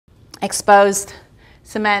exposed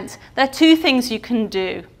cement. There are two things you can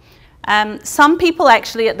do. Some people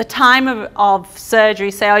actually at the time of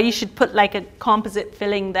surgery say, oh, you should put like a composite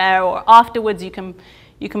filling there, or afterwards you can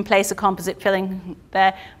place a composite filling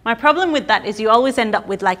there. My problem with that is you always end up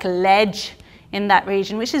with like a ledge in that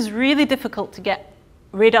region, which is really difficult to get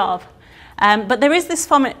rid of. But there is this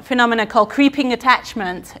phenomenon called creeping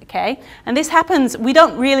attachment, okay? And this happens, we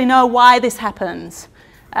don't really know why this happens.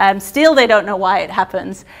 Still, they don't know why it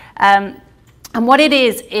happens. And what it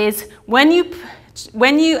is when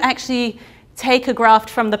you actually take a graft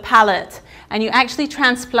from the palate and you actually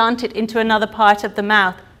transplant it into another part of the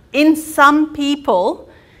mouth, in some people,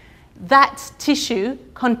 that tissue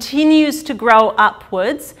continues to grow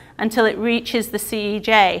upwards until it reaches the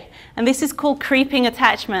CEJ. And this is called creeping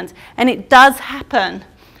attachment. And it does happen,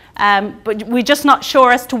 but we're just not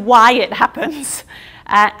sure as to why it happens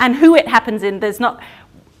and who it happens in. There's not...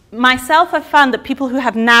 Myself, I've found that people who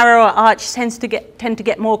have narrower arch tend to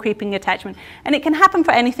get more creeping attachment. And it can happen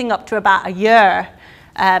for anything up to about a year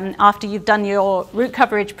after you've done your root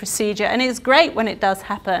coverage procedure. And it's great when it does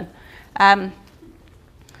happen.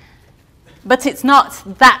 But it's not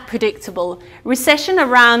that predictable. Recession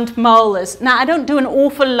around molars. Now, I don't do an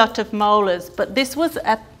awful lot of molars, but this was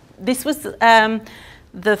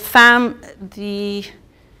the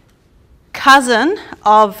cousin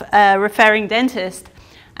of a referring dentist.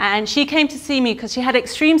 And she came to see me because she had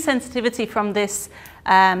extreme sensitivity from this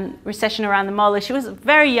recession around the molar. She was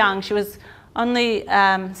very young. She was only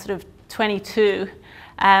sort of 22.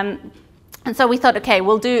 And so we thought, okay,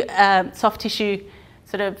 we'll do soft tissue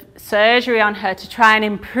sort of surgery on her to try and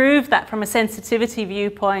improve that from a sensitivity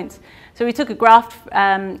viewpoint. So we took a graft,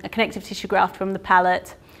 a connective tissue graft from the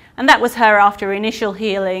palate. And that was her after initial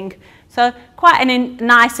healing. So quite a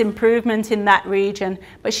nice improvement in that region,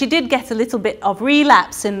 but she did get a little bit of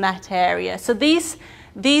relapse in that area. So these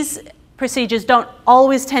procedures don't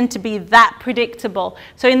always tend to be that predictable.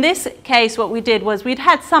 So in this case, what we did was we'd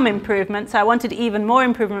had some improvement, so I wanted even more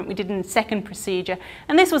improvement we did in the second procedure.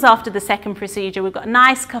 And this was after the second procedure. We've got a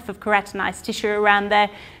nice cuff of keratinized tissue around there.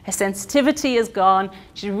 Her sensitivity is gone.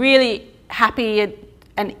 She's really happy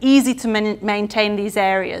and easy to maintain these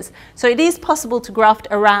areas. So it is possible to graft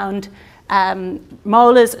around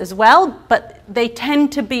molars as well, but they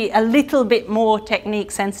tend to be a little bit more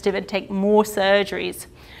technique sensitive and take more surgeries.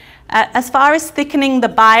 As far as thickening the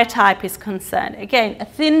biotype is concerned, again, a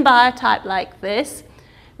thin biotype like this,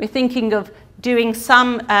 we're thinking of doing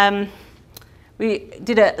some, we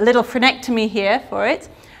did a little frenectomy here for it.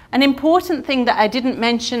 An important thing that I didn't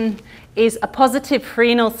mention is a positive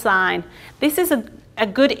frenal sign. This is a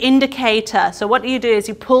good indicator. So what you do is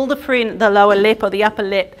you pull the lower lip or the upper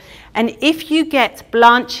lip, and if you get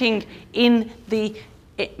blanching in the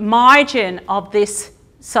margin of this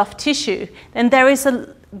soft tissue, then there is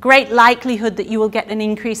a great likelihood that you will get an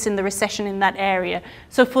increase in the recession in that area.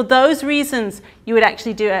 So for those reasons, you would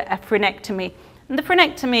actually do a frenectomy. And the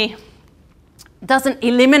frenectomy doesn't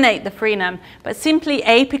eliminate the frenum, but simply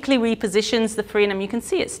apically repositions the frenum. You can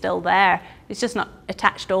see it's still there. It's just not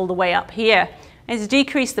attached all the way up here. It's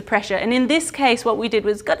decreased the pressure. And in this case, what we did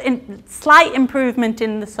was got a slight improvement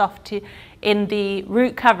in the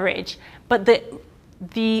root coverage. But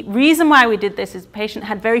the reason why we did this is the patient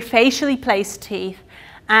had very facially placed teeth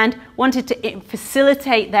and wanted to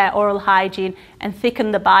facilitate their oral hygiene and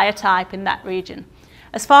thicken the biotype in that region.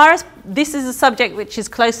 As far as this is a subject which is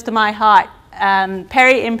close to my heart,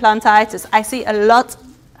 peri-implantitis. I see a lot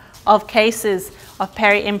of cases of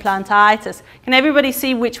peri-implantitis. Can everybody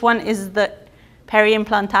see which one is the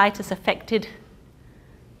peri-implantitis affected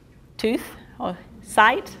tooth or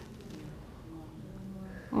site?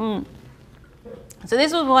 So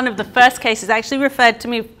this was one of the first cases actually referred to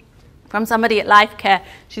me from somebody at Life Care.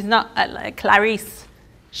 She's not Clarice.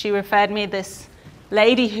 She referred me this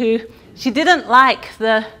lady who she didn't like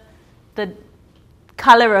the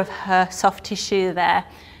color of her soft tissue there.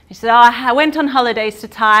 She said, oh, I went on holidays to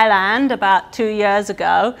Thailand about 2 years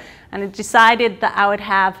ago and I decided that I would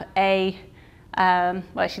have a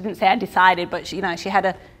well, she didn't say I decided, but she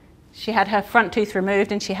had her front tooth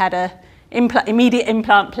removed and she had a immediate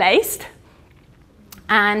implant placed.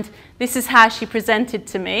 And this is how she presented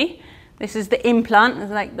to me. This is the implant.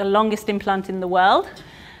 It's like the longest implant in the world.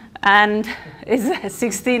 And it's a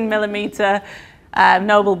 16 millimeter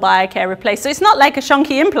Noble Biocare replaced. So it's not like a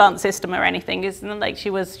shonky implant system or anything. It's not like she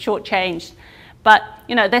was shortchanged. But,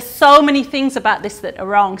 you know, there's so many things about this that are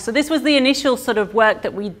wrong. So this was the initial sort of work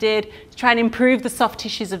that we did to try and improve the soft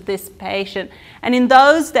tissues of this patient. And in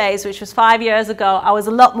those days, which was 5 years ago, I was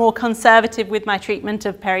a lot more conservative with my treatment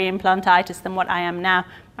of peri-implantitis than what I am now.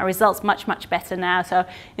 My results much, much better now. So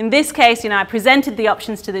in this case, you know, I presented the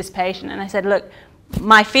options to this patient and I said, look,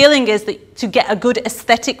 my feeling is that to get a good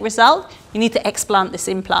aesthetic result, you need to explant this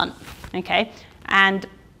implant, okay? And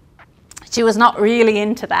she was not really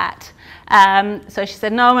into that. So she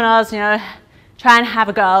said, no, Mahnaz, you know, try and have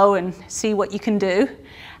a go and see what you can do.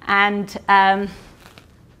 And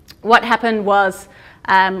what happened was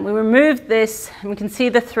we removed this, and we can see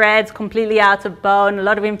the threads completely out of bone, a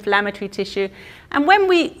lot of inflammatory tissue. And when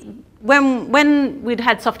we'd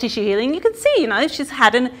had soft tissue healing, you could see, you know, she's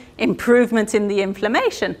had an improvement in the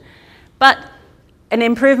inflammation. But an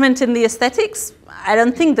improvement in the aesthetics, I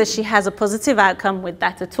don't think that she has a positive outcome with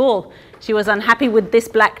that at all. She was unhappy with this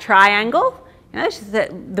black triangle. You know, she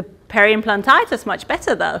said the peri-implantitis much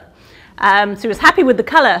better though. She was happy with the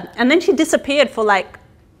color. And then she disappeared for like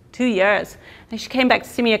 2 years. And she came back to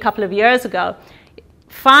see me a couple of years ago.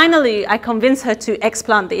 Finally, I convinced her to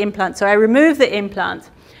explant the implant. So I removed the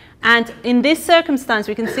implant. And in this circumstance,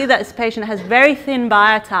 we can see that this patient has very thin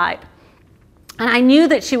biotype. And I knew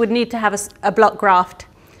that she would need to have a block graft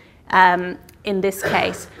in this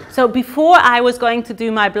case. So before I was going to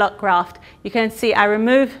do my block graft, you can see I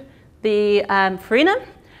removed the foramen,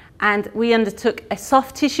 and we undertook a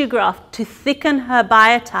soft tissue graft to thicken her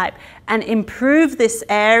biotype and improve this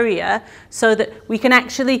area so that we can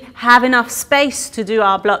actually have enough space to do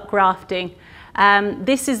our block grafting.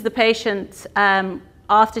 This is the patient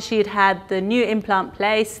after she had had the new implant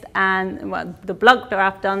placed and the block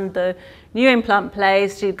graft done, the new implant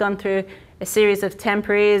placed. She'd gone through a series of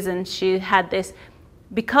temporaries and she had this.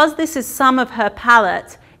 Because this is some of her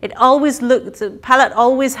palate, it always looks, the palate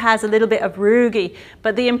always has a little bit of rugy,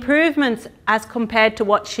 but the improvement as compared to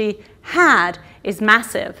what she had is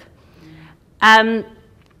massive.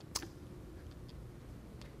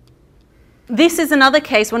 This is another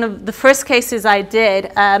case, one of the first cases I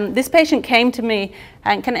did. This patient came to me,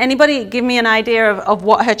 and can anybody give me an idea of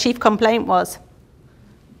what her chief complaint was?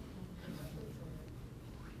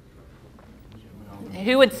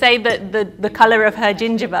 Who would say that the color of her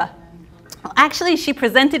gingiva? Well, actually, she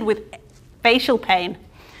presented with facial pain.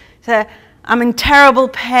 So, I'm in terrible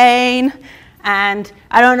pain, and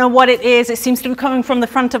I don't know what it is. It seems to be coming from the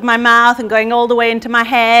front of my mouth and going all the way into my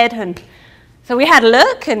head. And so we had a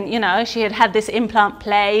look, and you know, she had had this implant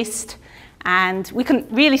placed, and we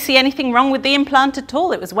couldn't really see anything wrong with the implant at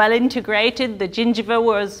all. It was well integrated. The gingiva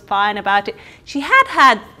was fine about it. She had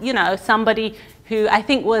had, you know, somebody who I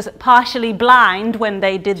think was partially blind when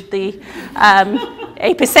they did the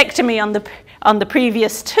apicectomy on the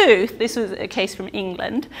previous tooth. This was a case from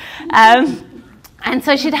England. And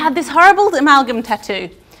so she'd had this horrible amalgam tattoo.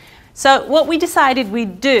 So what we decided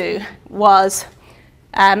we'd do was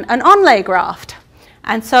an onlay graft.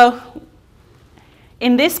 And so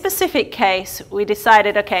in this specific case, we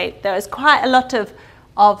decided, okay, there was quite a lot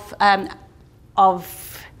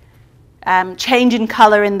of change in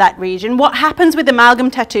color in that region. What happens with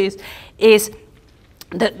amalgam tattoos is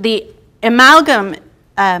that the amalgam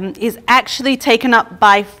is actually taken up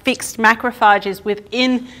by fixed macrophages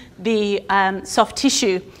within the soft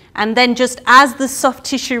tissue, and then just as the soft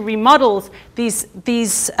tissue remodels, these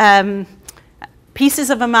pieces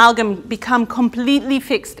of amalgam become completely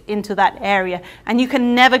fixed into that area, and you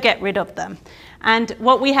can never get rid of them. And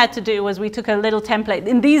what we had to do was we took a little template.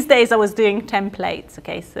 In these days, I was doing templates,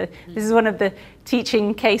 okay? So this is one of the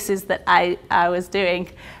teaching cases that I was doing.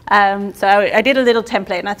 So I did a little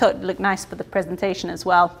template, and I thought it looked nice for the presentation as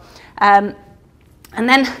well. And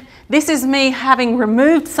then this is me having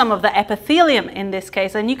removed some of the epithelium in this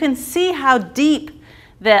case, and you can see how deep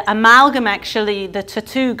the amalgam actually, the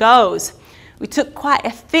tattoo goes. We took quite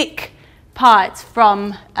a thick part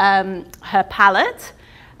from her palate,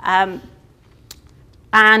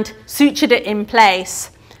 and sutured it in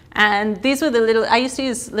place. And these were the little, I used to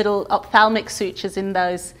use little ophthalmic sutures in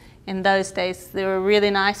those days. They were really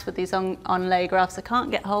nice for these onlay grafts. I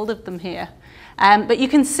can't get hold of them here. But you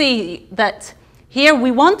can see that here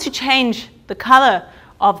we want to change the color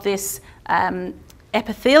of this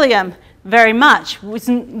epithelium very much.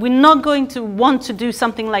 We're not going to want to do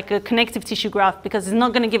something like a connective tissue graft because it's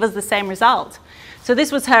not going to give us the same result. So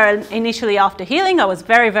this was her initially after healing. I was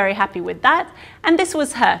very, very happy with that. And this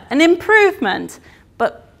was her, an improvement,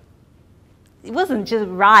 but it wasn't just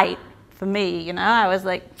right for me, you know. I was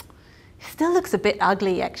like, it still looks a bit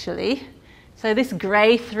ugly, actually. So this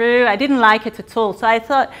grey through, I didn't like it at all. So I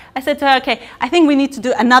said to her, okay, I think we need to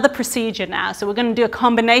do another procedure now. So we're going to do a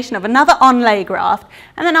combination of another onlay graft,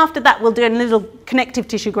 and then after that we'll do a little connective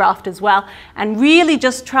tissue graft as well, and really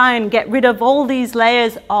just try and get rid of all these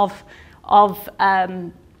layers of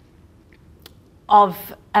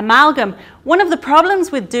amalgam. One of the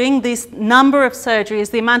problems with doing this number of surgery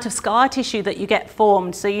is the amount of scar tissue that you get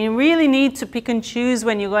formed. So you really need to pick and choose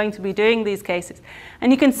when you're going to be doing these cases.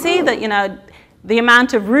 And you can see that, you know, the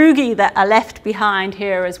amount of rugae that are left behind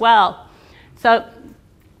here as well. So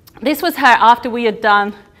this was her after we had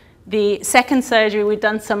done the second surgery. We'd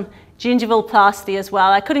done some gingival plasty as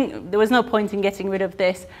well. There was no point in getting rid of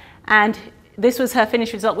this. And this was her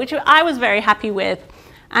finished result, which I was very happy with.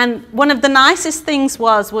 And one of the nicest things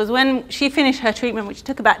was when she finished her treatment, which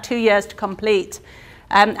took about 2 years to complete,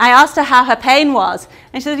 I asked her how her pain was.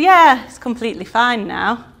 And she said, yeah, it's completely fine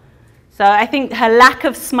now. So I think her lack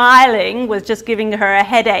of smiling was just giving her a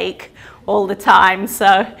headache all the time.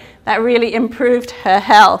 So that really improved her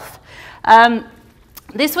health.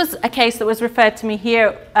 This was a case that was referred to me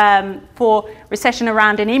here for recession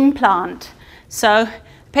around an implant. So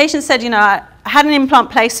the patient said, you know, I had an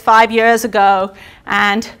implant placed 5 years ago,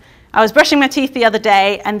 and I was brushing my teeth the other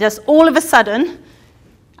day, and just all of a sudden,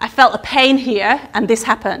 I felt a pain here, and this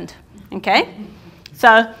happened, okay?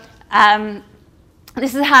 So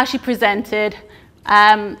this is how she presented.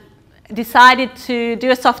 Decided to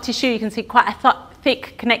do a soft tissue. You can see quite a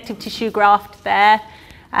thick connective tissue graft there.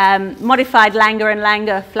 Modified Langer and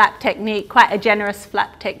Langer flap technique, quite a generous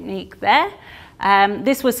flap technique there.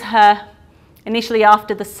 This was her initially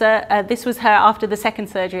after the this was her after the second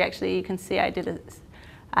surgery. Actually, you can see I did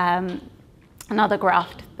another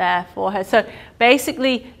graft there for her. So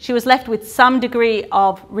basically, she was left with some degree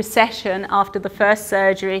of recession after the first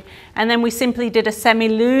surgery, and then we simply did a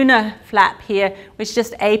semilunar flap here, which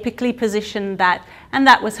just apically positioned that, and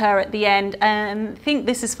that was her at the end. And I think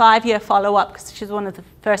this is 5-year follow-up, because she's one of the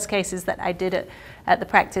first cases that I did at the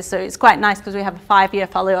practice. So it's quite nice because we have a 5-year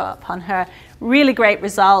follow-up on her. Really great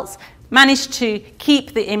results. Managed to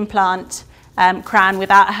keep the implant crown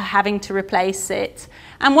without her having to replace it.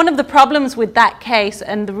 And one of the problems with that case,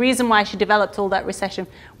 and the reason why she developed all that recession,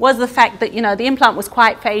 was the fact that, you know, the implant was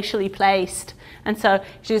quite facially placed. And so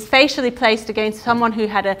she was facially placed against someone who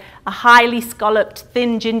had a highly scalloped,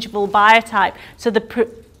 thin gingival biotype. So the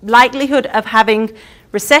likelihood of having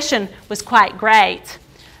recession was quite great.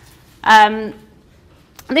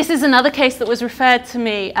 This is another case that was referred to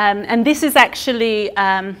me, and this is actually,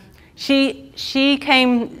 she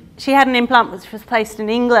had an implant which was placed in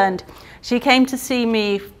England. She came to see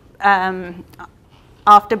me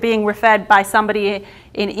after being referred by somebody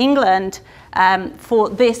in England for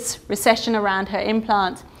this recession around her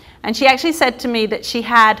implant. And she actually said to me that she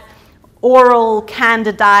had oral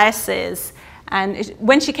candidiasis. And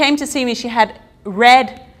when she came to see me, she had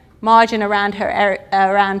red margin around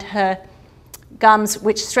her gums,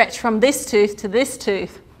 which stretched from this tooth to this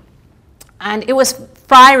tooth. And it was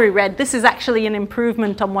fiery red. This is actually an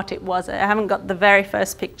improvement on what it was. I haven't got the very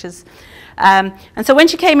first pictures. And so when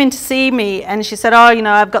she came in to see me, and she said, oh, you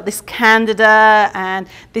know, I've got this candida, and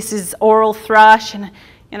this is oral thrush, and,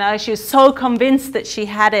 you know, she was so convinced that she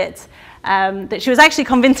had it, that she was actually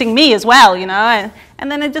convincing me as well, you know.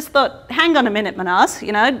 And then I just thought, hang on a minute, Mahnaz,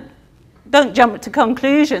 you know, don't jump to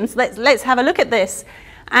conclusions. Let's have a look at this.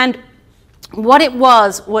 And what it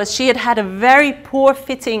was she had had a very poor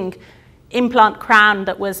fitting implant crown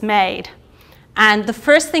that was made. And the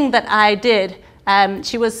first thing that I did,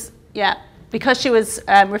 because she was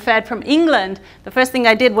referred from England, the first thing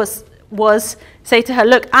I did was say to her,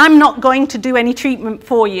 look, I'm not going to do any treatment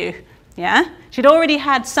for you. Yeah? She'd already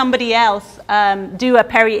had somebody else do a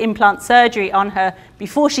peri-implant surgery on her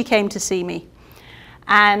before she came to see me.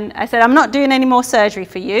 And I said, I'm not doing any more surgery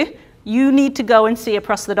for you. You need to go and see a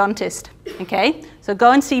prosthodontist. Okay? So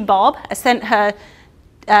go and see Bob. I sent her,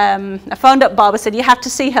 I phoned up Bob. I said, you have to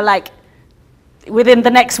see her like within the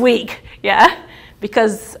next week. Yeah?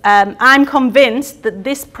 Because I'm convinced that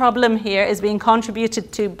this problem here is being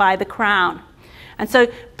contributed to by the crown. And so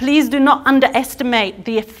please do not underestimate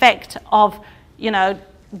the effect of, you know,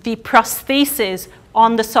 the prosthesis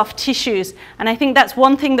on the soft tissues. And I think that's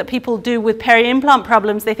one thing that people do with peri-implant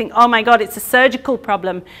problems. They think, oh my God, it's a surgical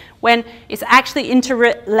problem, when it's actually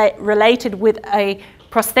interrelated with a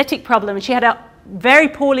prosthetic problem. She had a very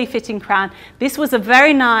poorly fitting crown. This was a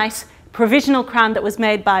very nice provisional crown that was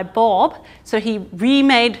made by Bob. So he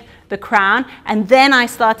remade the crown, and then I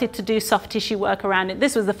started to do soft tissue work around it.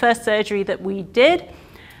 This was the first surgery that we did.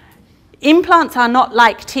 implants are not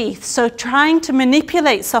like teeth, so trying to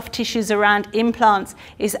manipulate soft tissues around implants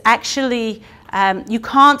is actually, you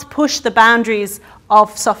can't push the boundaries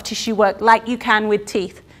of soft tissue work like you can with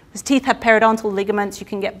teeth. Because teeth have periodontal ligaments, you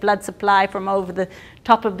can get blood supply from over the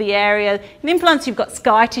top of the area. In implants, you've got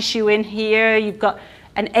scar tissue in here, you've got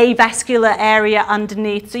an avascular area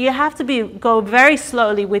underneath, so you have to go very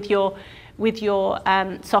slowly with your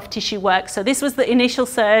soft tissue work. So this was the initial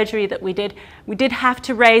surgery that we did. We did have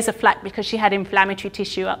to raise a flap because she had inflammatory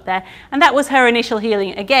tissue up there, and that was her initial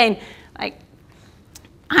healing. Again,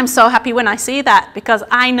 I'm so happy when I see that, because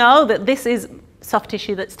I know that this is soft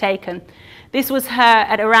tissue that's taken. This was her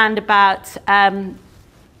at around about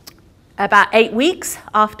 8 weeks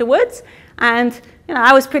afterwards, and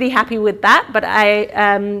I was pretty happy with that, but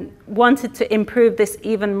I wanted to improve this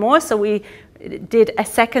even more, so we did a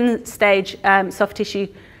second stage soft tissue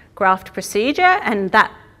graft procedure, and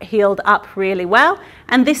that healed up really well.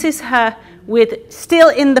 And this is her with still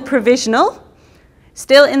in the provisional,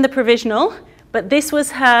 but this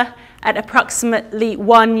was her at approximately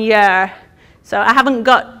 1 year. So I haven't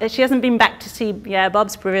got, she hasn't been back to see, yeah,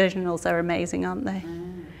 Bob's provisionals are amazing, aren't they?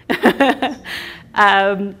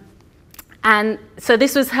 And so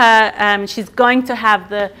this was her, she's going to have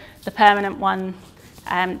the permanent one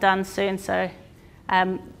done soon. So,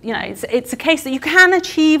 it's a case that you can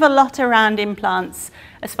achieve a lot around implants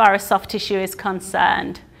as far as soft tissue is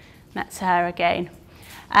concerned. That's her again.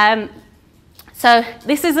 So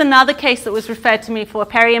this is another case that was referred to me for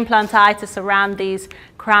peri-implantitis around these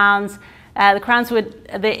crowns.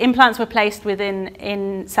 The implants were placed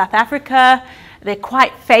in South Africa. They're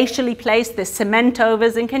quite facially placed. There's cement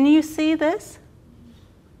overs, and can you see this?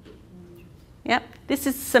 Yep, this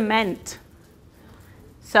is cement.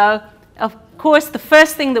 So, of course, the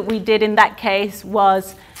first thing that we did in that case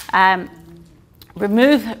was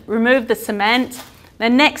remove the cement. The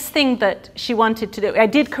next thing that she wanted to do, I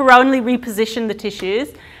did coronally reposition the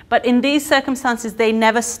tissues, but in these circumstances, they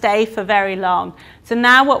never stay for very long. So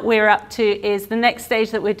now what we're up to is, the next stage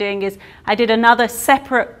that we're doing is, I did another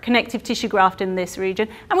separate connective tissue graft in this region,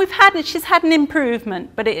 and she's had an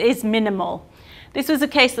improvement, but it is minimal. This was a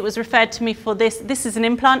case that was referred to me for this. This is an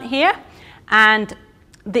implant here, and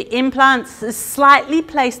the implant is slightly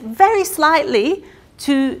placed, very slightly,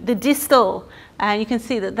 to the distal. And you can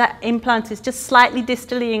see that that implant is just slightly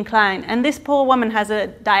distally inclined. And this poor woman has a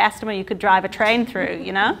diastema you could drive a train through,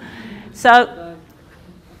 So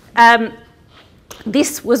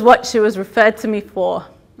this was what she was referred to me for,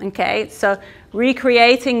 okay? So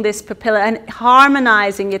recreating this papilla and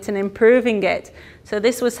harmonizing it and improving it. So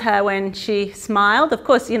this was her when she smiled. Of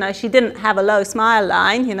course, she didn't have a low smile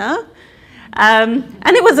line, And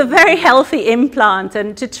it was a very healthy implant,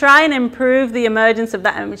 and to try and improve the emergence of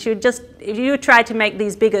that, she would just, if you tried to make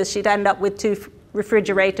these bigger, she'd end up with 2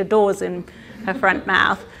 refrigerator doors in her front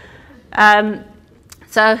mouth.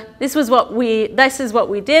 So this is what we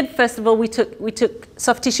did. First of all, we took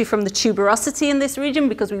soft tissue from the tuberosity in this region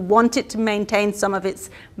because we wanted to maintain some of its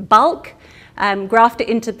bulk, graft it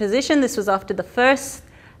into position. This was after the first,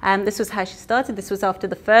 this was how she started. This was after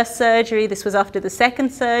the first surgery. This was after the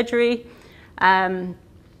second surgery.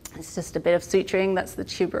 It's just a bit of suturing. That's the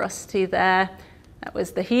tuberosity there. That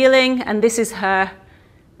was the healing, and this is her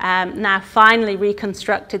now finally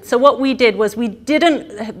reconstructed. So what we did was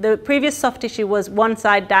the previous soft tissue was one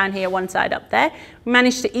side down here, one side up there. We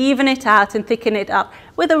managed to even it out and thicken it up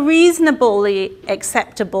with a reasonably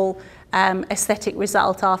acceptable aesthetic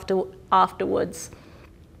result afterwards.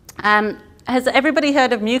 Has everybody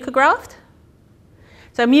heard of mucograft?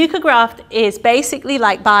 So mucograft is basically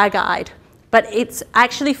like BioGuide, but it's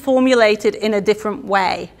actually formulated in a different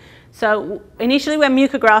way. So initially when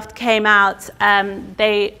mucograft came out,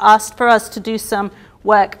 they asked for us to do some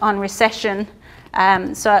work on recession.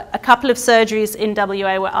 So a couple of surgeries in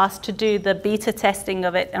WA were asked to do the beta testing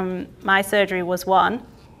of it, and my surgery was one.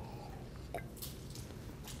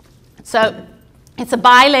 So it's a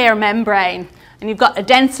bilayer membrane, and you've got a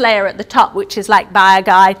dense layer at the top, which is like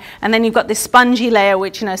BioGuide, and then you've got this spongy layer,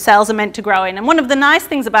 which cells are meant to grow in. And one of the nice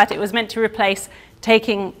things about it was meant to replace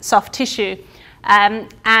taking soft tissue.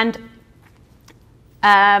 These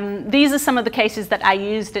are some of the cases that I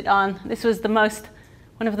used it on. This was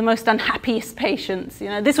one of the most unhappiest patients.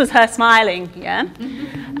 This was her smiling, yeah.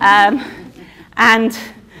 And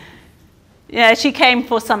yeah, she came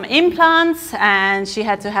for some implants, and she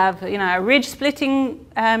had to have a ridge splitting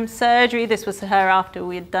surgery. This was her after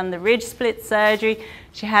we had done the ridge split surgery.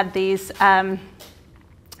 She had these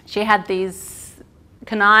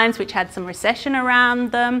canines which had some recession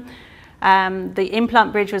around them. The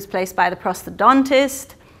implant bridge was placed by the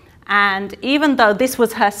prosthodontist, and even though this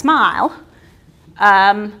was her smile,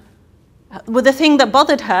 well, the thing that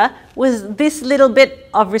bothered her was this little bit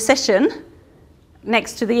of recession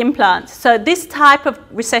next to the implant. So this type of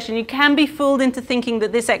recession, you can be fooled into thinking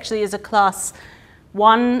that this actually is a class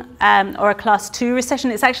 1 or a class 2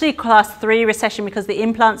 recession. It's actually a class 3 recession because the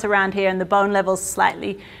implant's around here and the bone level's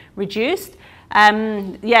slightly reduced.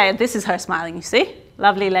 Yeah, this is her smiling, you see?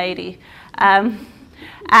 Lovely lady.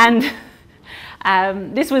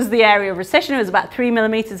 This was the area of recession. It was about 3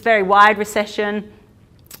 millimeters, very wide recession.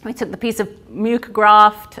 We took the piece of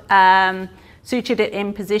mucograft, sutured it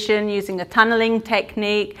in position using a tunneling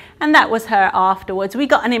technique, and that was her afterwards. We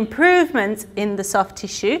got an improvement in the soft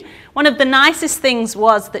tissue. One of the nicest things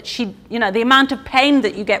was that she, you know, the amount of pain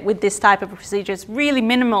that you get with this type of procedure is really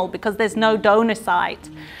minimal because there's no donor site.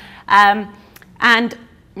 And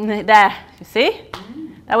there, you see?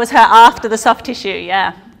 That was her after the soft tissue,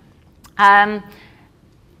 yeah.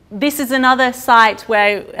 This is another site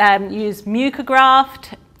where you use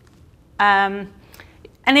mucograft.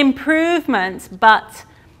 An improvement, but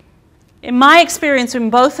in my experience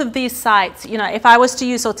in both of these sites, you know, if I was to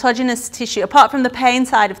use autogenous tissue, apart from the pain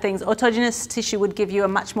side of things, autogenous tissue would give you a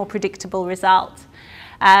much more predictable result.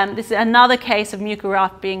 This is another case of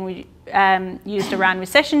mucograft being used around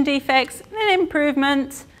recession defects, an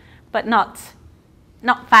improvement, but not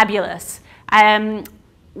fabulous.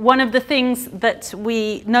 One of the things that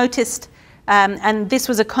we noticed, and this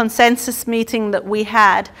was a consensus meeting that we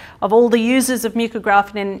had of all the users of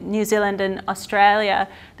mucograft in New Zealand and Australia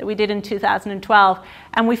that we did in 2012.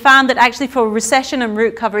 And we found that actually for recession and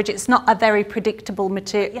root coverage, it's not a very predictable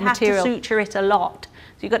material. You have to suture it a lot.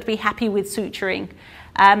 So you've got to be happy with suturing.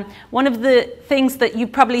 One of the things that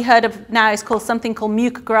you've probably heard of now is called something called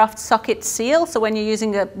mucograft socket seal. So when you're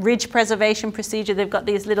using a ridge preservation procedure, they've got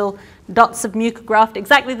these little dots of mucograft,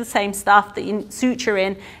 exactly the same stuff that you suture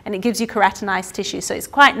in, and it gives you keratinized tissue. So it's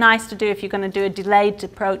quite nice to do if you're going to do a delayed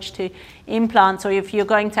approach to implants, or if you're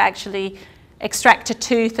going to actually extract a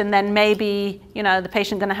tooth and then maybe, you know, the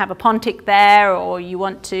patient going to have a pontic there, or you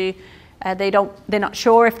want to, they're not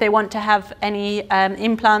sure if they want to have any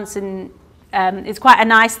implants in. It's quite a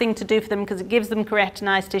nice thing to do for them because it gives them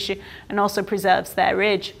keratinized tissue and also preserves their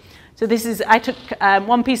ridge. So this is, I took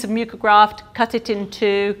one piece of mucograft, cut it in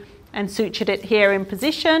two, and sutured it here in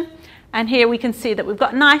position. And here we can see that we've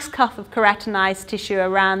got a nice cuff of keratinized tissue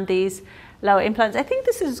around these lower implants. I think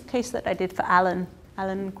this is a case that I did for Alan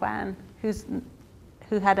Kwan,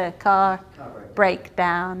 who had a car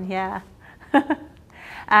breakdown, yeah.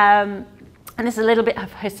 And there's a little bit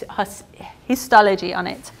of histology on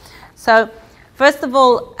it. So first of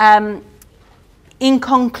all, in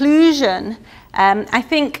conclusion, I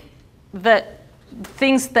think that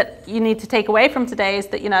things that you need to take away from today is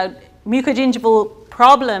that, you know, mucogingival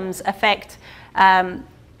problems affect a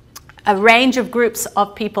range of groups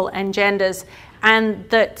of people and genders, and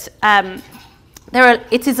that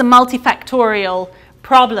it is a multifactorial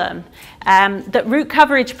problem. That root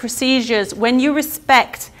coverage procedures, when you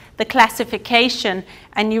respect the classification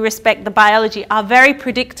and you respect the biology, are very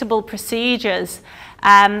predictable procedures,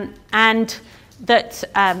 and that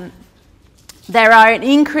there are an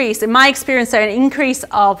increase, in my experience, there are an increase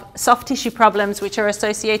of soft tissue problems which are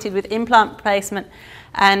associated with implant placement,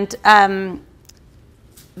 and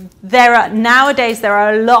nowadays there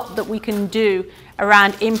are a lot that we can do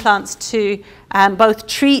around implants to both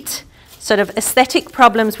treat sort of aesthetic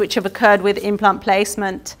problems which have occurred with implant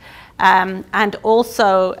placement, and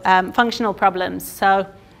also functional problems. So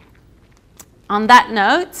on that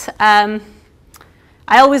note,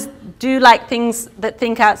 I always do like things that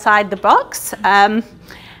think outside the box, and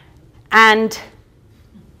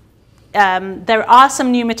there are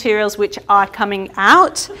some new materials which are coming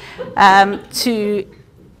out to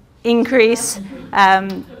increase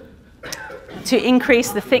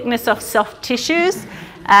the thickness of soft tissues.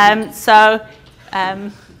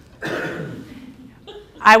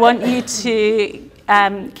 I want you to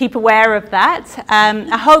keep aware of that.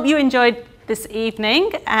 I hope you enjoyed this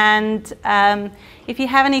evening, and if you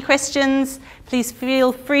have any questions, please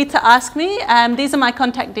feel free to ask me. These are my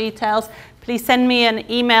contact details. Please send me an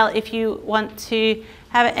email if you want to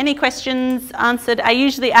have any questions answered. I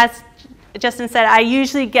usually, as Justin said, I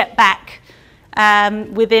usually get back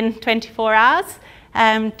within 24 hours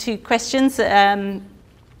to questions,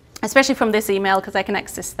 especially from this email, because I can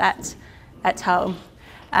access that at home.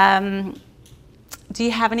 Do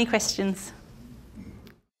you have any questions?